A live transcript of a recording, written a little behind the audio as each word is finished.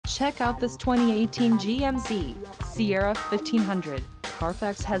Check out this 2018 GMC Sierra 1500.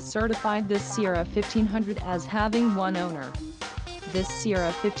 Carfax has certified this Sierra 1500 as having one owner. This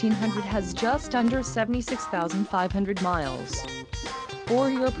Sierra 1500 has just under 76,500 miles. For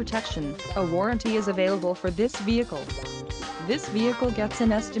your protection, a warranty is available for this vehicle. This vehicle gets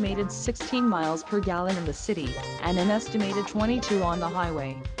an estimated 16 miles per gallon in the city, and an estimated 22 on the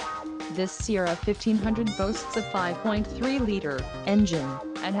highway. This Sierra 1500 boasts a 5.3-liter engine,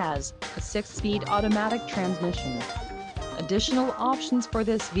 and has a 6-speed automatic transmission. Additional options for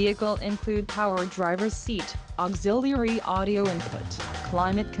this vehicle include power driver's seat, auxiliary audio input,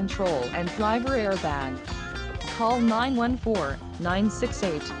 climate control and driver airbag. Call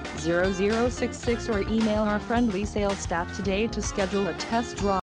 914-968-0066 or email our friendly sales staff today to schedule a test drive.